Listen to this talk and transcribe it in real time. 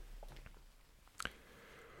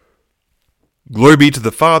Glory be to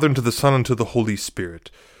the Father, and to the Son, and to the Holy Spirit.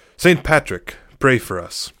 St. Patrick, pray for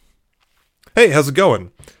us. Hey, how's it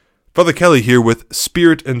going? Father Kelly here with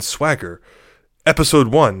Spirit and Swagger, Episode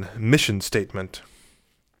 1, Mission Statement.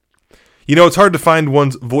 You know, it's hard to find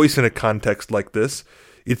one's voice in a context like this.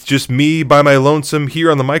 It's just me by my lonesome here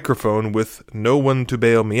on the microphone with no one to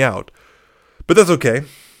bail me out. But that's okay.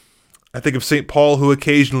 I think of St. Paul, who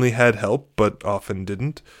occasionally had help, but often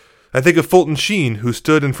didn't. I think of Fulton Sheen, who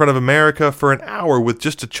stood in front of America for an hour with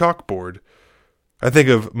just a chalkboard. I think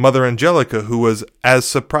of Mother Angelica, who was as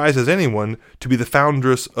surprised as anyone to be the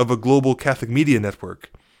foundress of a global Catholic media network.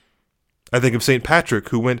 I think of St. Patrick,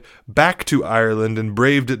 who went back to Ireland and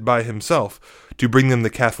braved it by himself to bring them the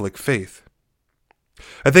Catholic faith.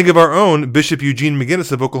 I think of our own Bishop Eugene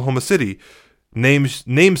McGinnis of Oklahoma City,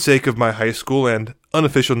 namesake of my high school and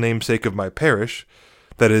unofficial namesake of my parish.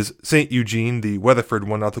 That is, St. Eugene, the Weatherford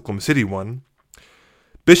one, not the Oklahoma City one.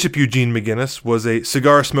 Bishop Eugene McGinnis was a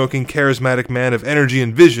cigar-smoking, charismatic man of energy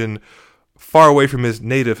and vision, far away from his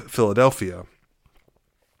native Philadelphia.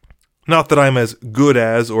 Not that I'm as good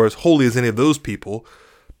as or as holy as any of those people,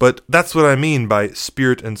 but that's what I mean by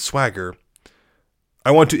spirit and swagger.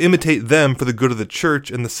 I want to imitate them for the good of the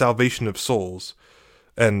church and the salvation of souls.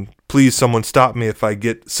 And please someone stop me if I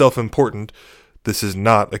get self-important. This is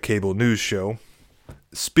not a cable news show.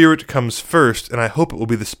 Spirit comes first, and I hope it will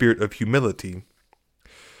be the spirit of humility.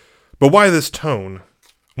 But why this tone?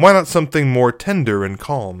 Why not something more tender and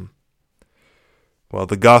calm? Well,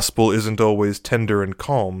 the gospel isn't always tender and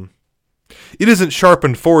calm. It isn't sharp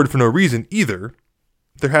and forward for no reason either.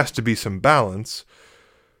 There has to be some balance.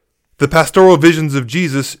 The pastoral visions of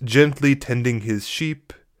Jesus gently tending his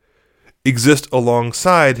sheep exist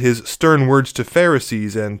alongside his stern words to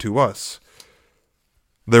Pharisees and to us.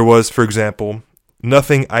 There was, for example,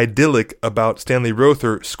 nothing idyllic about Stanley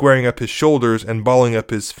Rother squaring up his shoulders and balling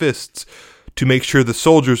up his fists to make sure the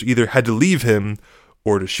soldiers either had to leave him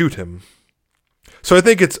or to shoot him. So I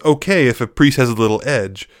think it's okay if a priest has a little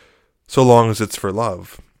edge, so long as it's for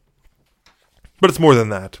love. But it's more than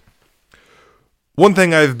that. One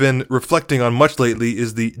thing I've been reflecting on much lately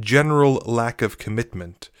is the general lack of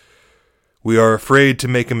commitment. We are afraid to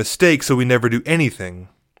make a mistake, so we never do anything.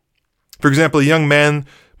 For example, a young man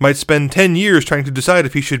might spend 10 years trying to decide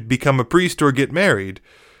if he should become a priest or get married.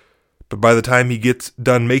 But by the time he gets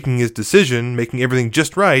done making his decision, making everything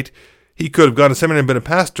just right, he could have gone to seminary and been a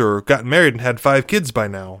pastor or gotten married and had 5 kids by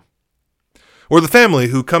now. Or the family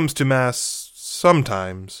who comes to Mass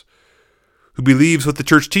sometimes, who believes what the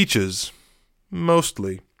church teaches,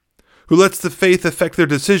 mostly, who lets the faith affect their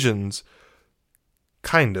decisions,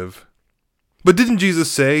 kind of. But didn't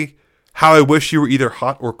Jesus say, "How I wish you were either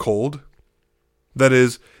hot or cold"? That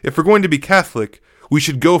is, if we're going to be Catholic, we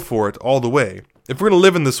should go for it all the way. If we're going to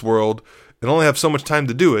live in this world and only have so much time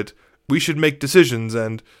to do it, we should make decisions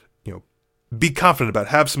and, be confident about it,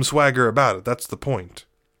 have some swagger about it. That's the point.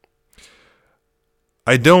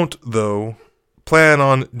 I don't, though, plan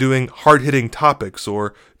on doing hard-hitting topics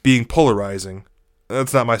or being polarizing.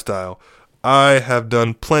 That's not my style. I have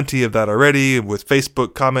done plenty of that already with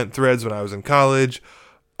Facebook comment threads when I was in college.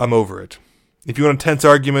 I'm over it. If you want a tense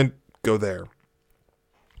argument, go there.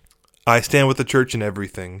 I stand with the church in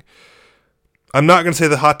everything. I'm not going to say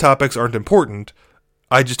that hot topics aren't important.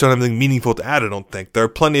 I just don't have anything meaningful to add, I don't think. There are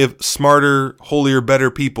plenty of smarter, holier, better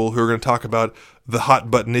people who are going to talk about the hot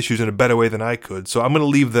button issues in a better way than I could, so I'm going to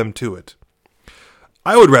leave them to it.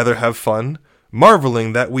 I would rather have fun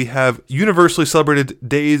marveling that we have universally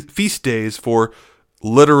celebrated feast days for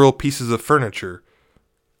literal pieces of furniture.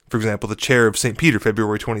 For example, the chair of St. Peter,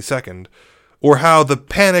 February 22nd. Or how the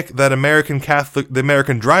panic that the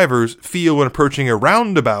American drivers feel when approaching a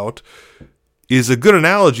roundabout is a good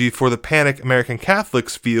analogy for the panic American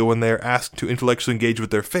Catholics feel when they are asked to intellectually engage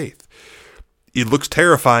with their faith. It looks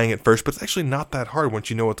terrifying at first, but it's actually not that hard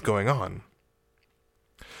once you know what's going on.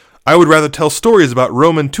 I would rather tell stories about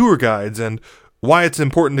Roman tour guides and why it's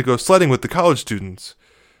important to go sledding with the college students.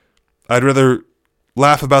 I'd rather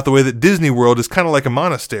laugh about the way that Disney World is kind of like a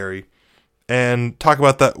monastery, and talk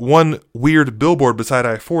about that one weird billboard beside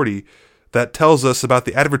I-40 that tells us about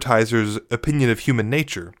the advertiser's opinion of human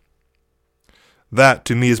nature. That,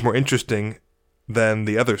 to me, is more interesting than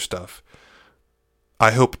the other stuff.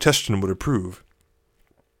 I hope Chesterton would approve.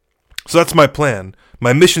 So that's my plan,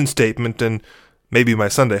 my mission statement, and maybe my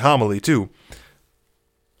Sunday homily, too.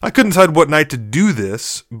 I couldn't decide what night to do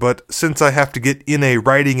this, but since I have to get in a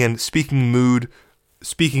writing and speaking mode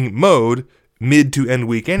mid to end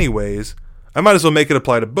week anyways, I might as well make it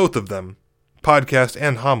apply to both of them, podcast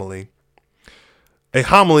and homily. A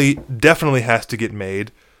homily definitely has to get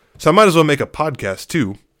made, so I might as well make a podcast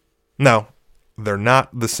too. Now, They're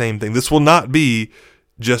not the same thing. This will not be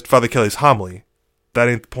just Father Kelly's homily. That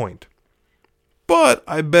ain't the point. But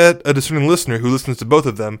I bet a discerning listener who listens to both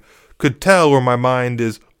of them could tell where my mind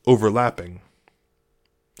is overlapping.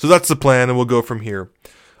 So that's the plan, and we'll go from here.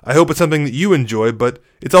 I hope it's something that you enjoy, but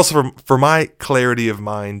it's also for my clarity of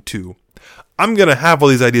mind, too. I'm going to have all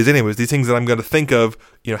these ideas anyways, these things that I'm going to think of,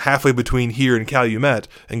 halfway between here and Calumet,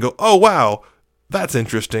 and go, oh, wow, that's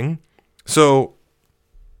interesting. So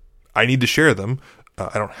I need to share them.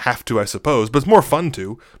 I don't have to, I suppose, but it's more fun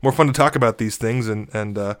to. More fun to talk about these things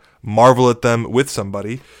and marvel at them with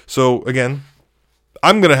somebody. So, again,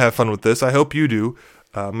 I'm going to have fun with this. I hope you do.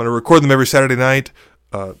 I'm going to record them every Saturday night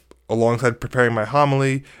alongside preparing my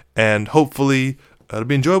homily, and hopefully it'll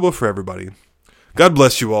be enjoyable for everybody. God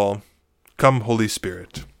bless you all. Come, Holy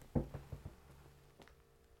Spirit.